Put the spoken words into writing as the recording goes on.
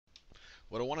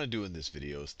what I want to do in this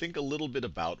video is think a little bit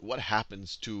about what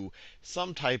happens to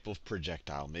some type of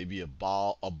projectile, maybe a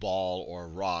ball or a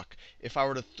rock, if I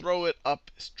were to throw it up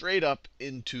straight up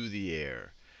into the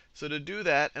air. So to do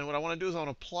that, and what I want to do is I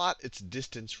want to plot its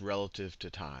distance relative to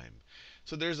time.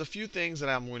 So there's a few things that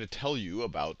I'm going to tell you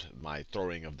about my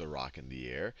throwing of the rock in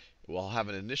the air. Well, I'll have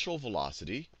an initial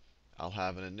velocity. I'll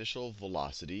have an initial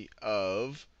velocity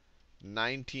of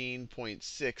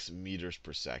 19.6 meters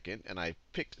per second. And I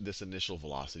picked this initial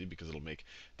velocity because it'll make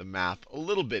the math a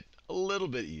little bit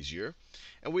easier.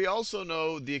 And we also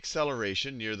know the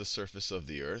acceleration near the surface of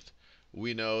the Earth.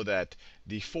 We know that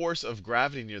the force of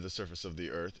gravity near the surface of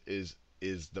the Earth is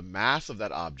the mass of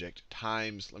that object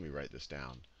times, let me write this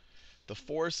down. The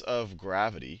force of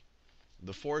gravity,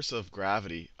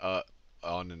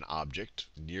 on an object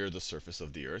near the surface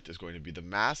of the Earth is going to be the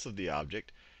mass of the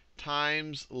object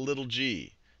times little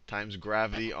g, times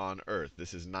gravity on Earth.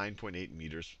 This is 9.8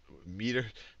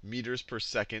 meters per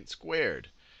second squared.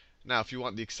 Now, if you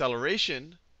want the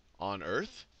acceleration on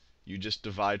Earth, you just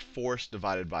divide force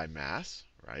divided by mass,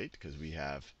 right? Because we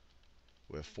have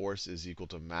force is equal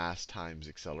to mass times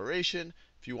acceleration.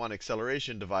 If you want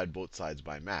acceleration, divide both sides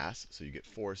by mass. So you get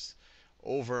force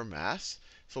over mass.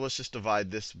 So let's just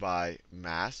divide this by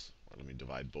mass. Or let me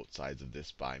divide both sides of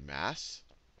this by mass.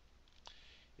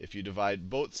 If you divide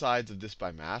both sides of this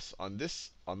by mass, on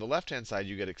the left-hand side,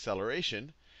 you get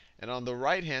acceleration. And on the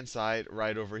right-hand side,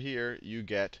 right over here, you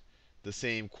get the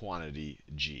same quantity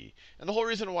g. And the whole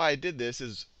reason why I did this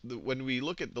is when we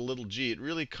look at the little g, it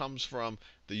really comes from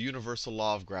the universal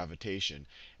law of gravitation.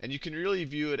 And you can really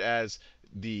view it as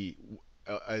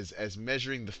as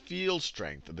measuring the field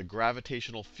strength, the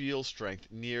gravitational field strength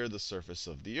near the surface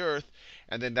of the Earth.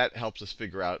 And then that helps us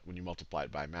figure out, when you multiply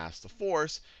it by mass, the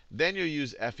force. Then you'll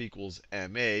use F equals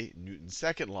ma, Newton's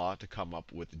second law, to come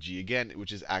up with g again,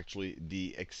 which is actually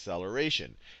the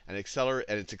acceleration. And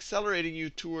it's accelerating you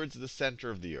towards the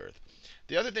center of the Earth.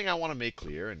 The other thing I want to make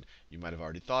clear, and you might have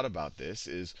already thought about this,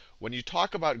 is when you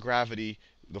talk about gravity,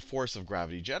 the force of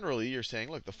gravity generally, you're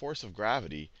saying, look, the force of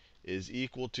gravity is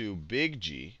equal to big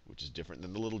G, which is different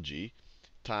than the little g,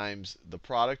 times the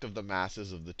product of the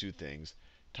masses of the two things,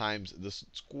 times the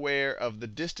square of the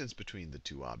distance between the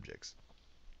two objects.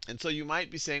 And so you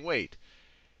might be saying, wait,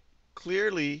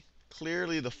 clearly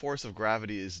the force of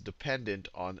gravity is dependent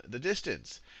on the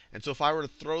distance. And so if I were to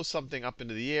throw something up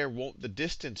into the air, won't the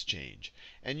distance change?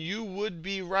 And you would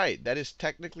be right. That is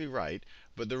technically right.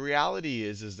 But the reality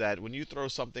is that when you throw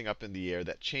something up in the air,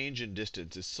 that change in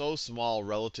distance is so small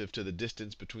relative to the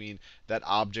distance between that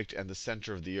object and the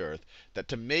center of the Earth, that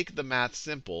to make the math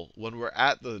simple, when we're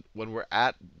at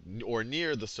or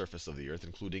near the surface of the Earth,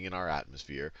 including in our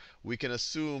atmosphere, we can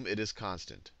assume it is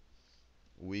constant.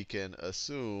 We can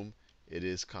assume it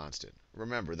is constant.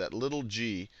 Remember, that little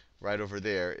g right over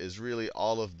there is really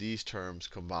all of these terms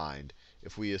combined.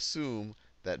 If we assume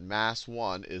that mass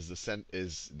 1 is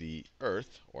the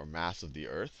Earth, or mass of the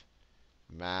Earth,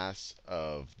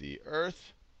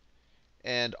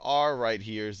 and r right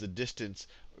here is the distance,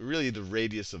 really the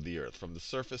radius of the Earth, from the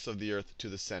surface of the Earth to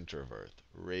the center of Earth.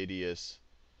 Radius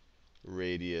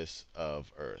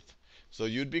of Earth. So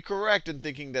you'd be correct in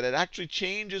thinking that it actually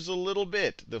changes a little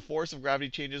bit. The force of gravity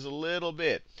changes a little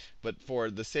bit. But for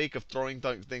the sake of throwing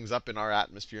things up in our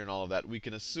atmosphere and all of that, we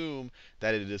can assume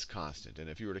that it is constant. And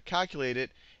if you were to calculate it,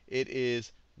 it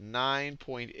is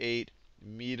 9.8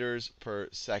 meters per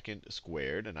second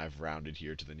squared. And I've rounded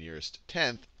here to the nearest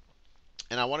tenth.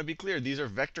 And I want to be clear, these are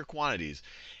vector quantities.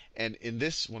 And in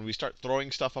this, when we start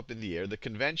throwing stuff up in the air, the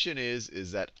convention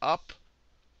is that up,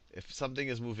 if something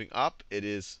is moving up,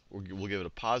 we'll give it a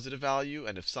positive value.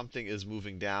 And if something is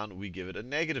moving down, we give it a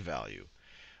negative value.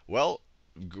 Well,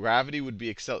 gravity would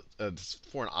be,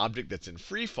 for an object that's in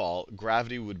free fall,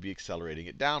 gravity would be accelerating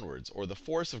it downwards. Or the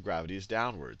force of gravity is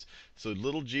downwards. So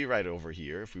little g right over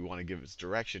here, if we want to give its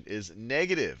direction, is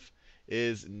negative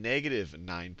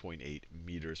 9.8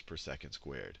 meters per second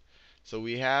squared. So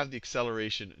we have the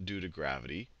acceleration due to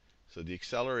gravity. So the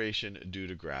acceleration due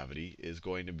to gravity is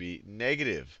going to be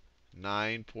negative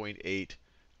 9.8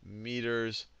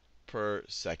 meters per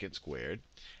second squared.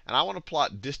 And I want to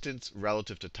plot distance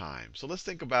relative to time. So let's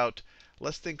think about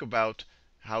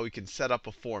how we can set up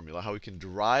a formula, how we can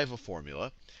derive a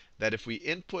formula that if we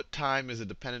input time as a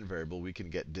dependent variable, we can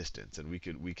get distance. And we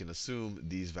can assume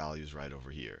these values right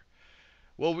over here.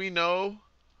 Well, we know,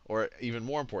 or even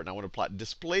more important, I want to plot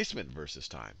displacement versus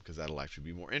time, because that'll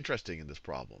actually be more interesting in this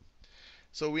problem.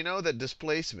 So we know that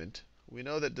displacement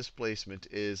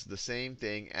is the same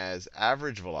thing as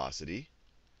average velocity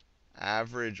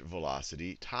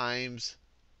times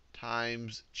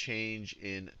change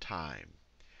in time.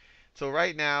 So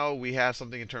right now we have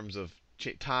something in terms of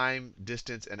time,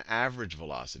 distance, and average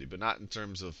velocity, but not in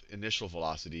terms of initial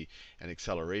velocity and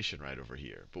acceleration right over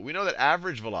here. But we know that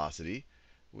average velocity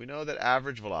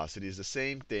is the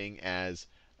same thing as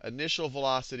initial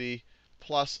velocity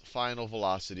plus final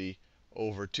velocity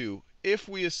over 2 if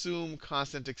we assume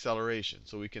constant acceleration.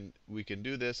 So we can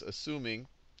do this assuming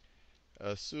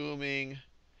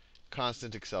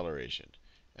constant acceleration.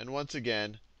 And once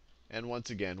again,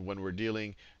 when we're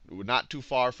dealing not too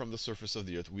far from the surface of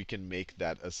the Earth, we can make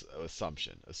that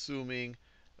assumption, assuming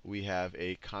we have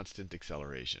a constant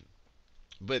acceleration.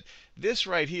 But this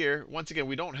right here, once again,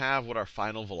 we don't have what our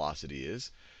final velocity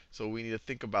is, so we need to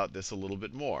think about this a little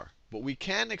bit more. But we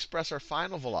can express our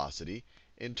final velocity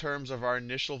in terms of our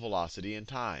initial velocity in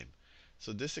time.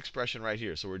 So this expression right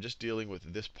here, so we're just dealing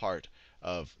with this part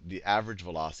of the average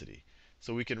velocity.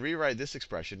 So we can rewrite this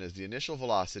expression as the initial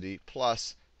velocity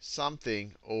plus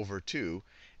something over 2.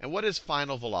 And what is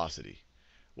final velocity?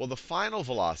 Well, the final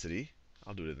velocity,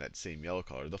 I'll do it in that same yellow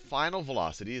color. The final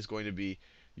velocity is going to be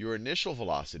your initial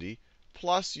velocity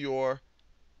plus your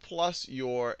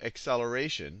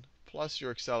acceleration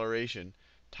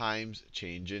times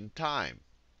change in time.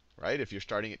 Right? If you're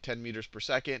starting at 10 meters per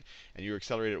second and you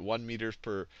accelerate at 1 meters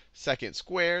per second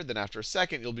squared, then after a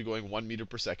second you'll be going 1 meter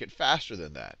per second faster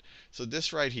than that. So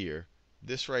this right here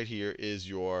is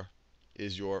your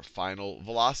final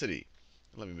velocity.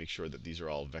 Let me make sure that these are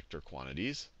all vector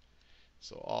quantities.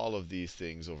 So all of these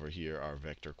things over here are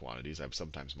vector quantities. I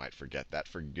sometimes might forget that.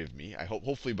 Forgive me.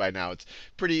 Hopefully by now it's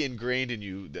pretty ingrained in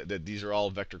you that these are all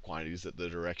vector quantities, that the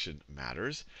direction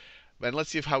matters. And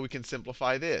let's see how we can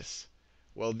simplify this.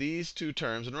 Well, these two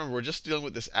terms, and remember, we're just dealing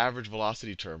with this average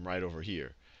velocity term right over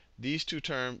here. These two,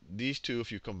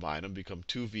 if you combine them, become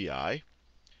 2vi,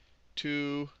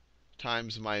 2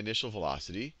 times my initial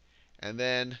velocity, and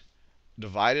then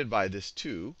divided by this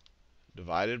 2,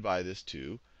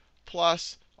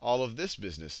 plus all of this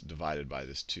business divided by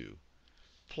this 2,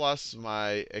 plus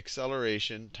my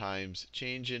acceleration times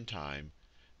change in time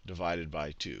divided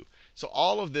by 2. So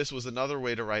all of this was another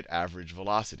way to write average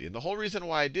velocity. And the whole reason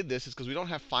why I did this is because we don't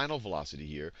have final velocity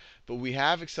here, but we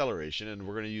have acceleration, and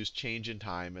we're going to use change in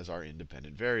time as our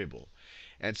independent variable.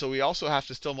 And so we also have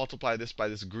to still multiply this by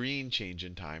this green change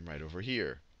in time right over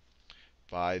here.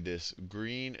 By this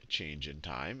green change in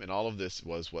time. And all of this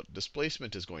was what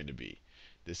displacement is going to be.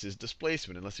 This is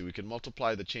displacement. And let's see, we can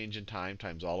multiply the change in time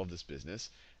times all of this business.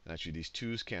 And actually, these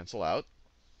 2's cancel out.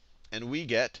 And we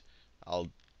get, I'll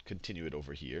continue it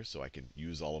over here so I can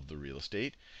use all of the real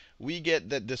estate. We get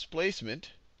that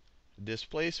displacement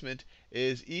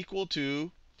is equal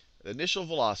to initial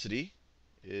velocity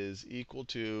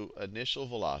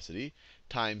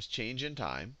times change in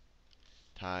time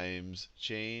times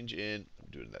change in,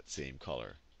 I'm doing that same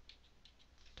color,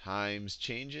 times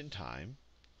change in time.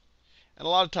 And a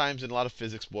lot of times in a lot of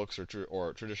physics books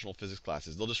or traditional physics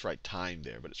classes, they'll just write time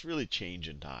there, but it's really change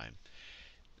in time.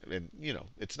 And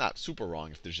it's not super wrong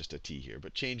if there's just a t here,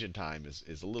 but change in time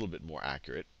is a little bit more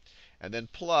accurate. And then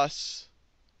plus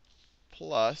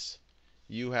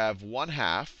you have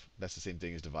 1/2, that's the same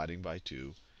thing as dividing by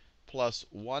 2, plus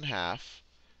 1/2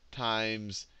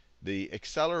 times the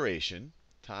acceleration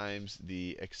times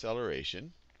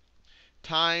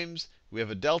we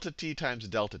have a delta t times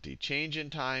delta t. Change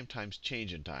in time times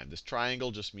change in time. This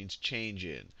triangle just means change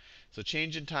in. So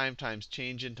change in time times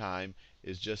change in time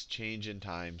is just change in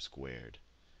time squared.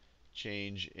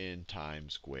 Change in time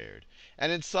squared.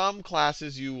 And in some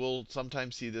classes, you will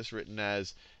sometimes see this written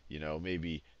as,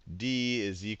 maybe d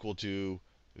is equal to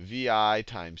vi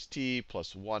times t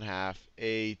plus 1/2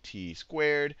 at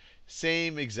squared.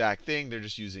 Same exact thing. They're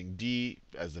just using d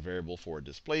as the variable for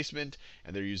displacement,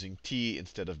 and they're using t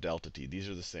instead of delta t. These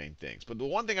are the same things. But the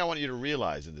one thing I want you to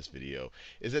realize in this video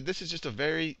is that this is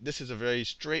a very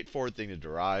straightforward thing to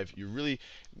derive. You really,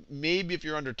 maybe if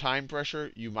you're under time pressure,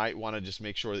 you might want to just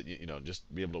make sure that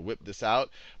just be able to whip this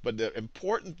out. But the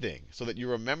important thing, so that you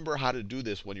remember how to do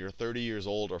this when you're 30 years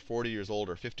old or 40 years old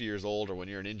or 50 years old, or when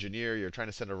you're an engineer, you're trying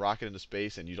to send a rocket into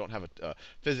space and you don't have a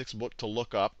physics book to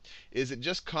look up, is it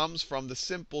just comes from the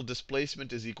simple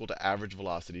displacement is equal to average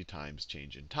velocity times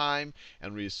change in time,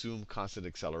 and we assume constant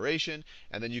acceleration,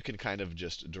 and then you can kind of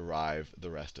just derive the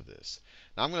rest of this.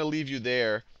 Now I'm going to leave you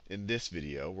there in this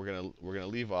video. We're going to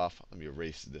leave off. Let me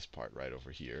erase this part right over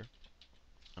here.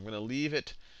 I'm going to leave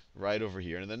it right over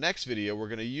here. And in the next video, we're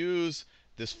going to use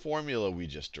this formula we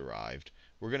just derived.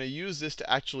 We're going to use this to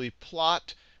actually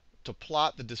plot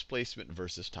the displacement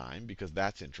versus time, because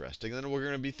that's interesting. And then we're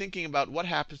going to be thinking about what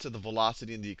happens to the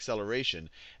velocity and the acceleration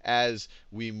as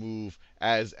we move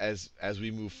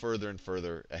further and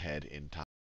further ahead in time.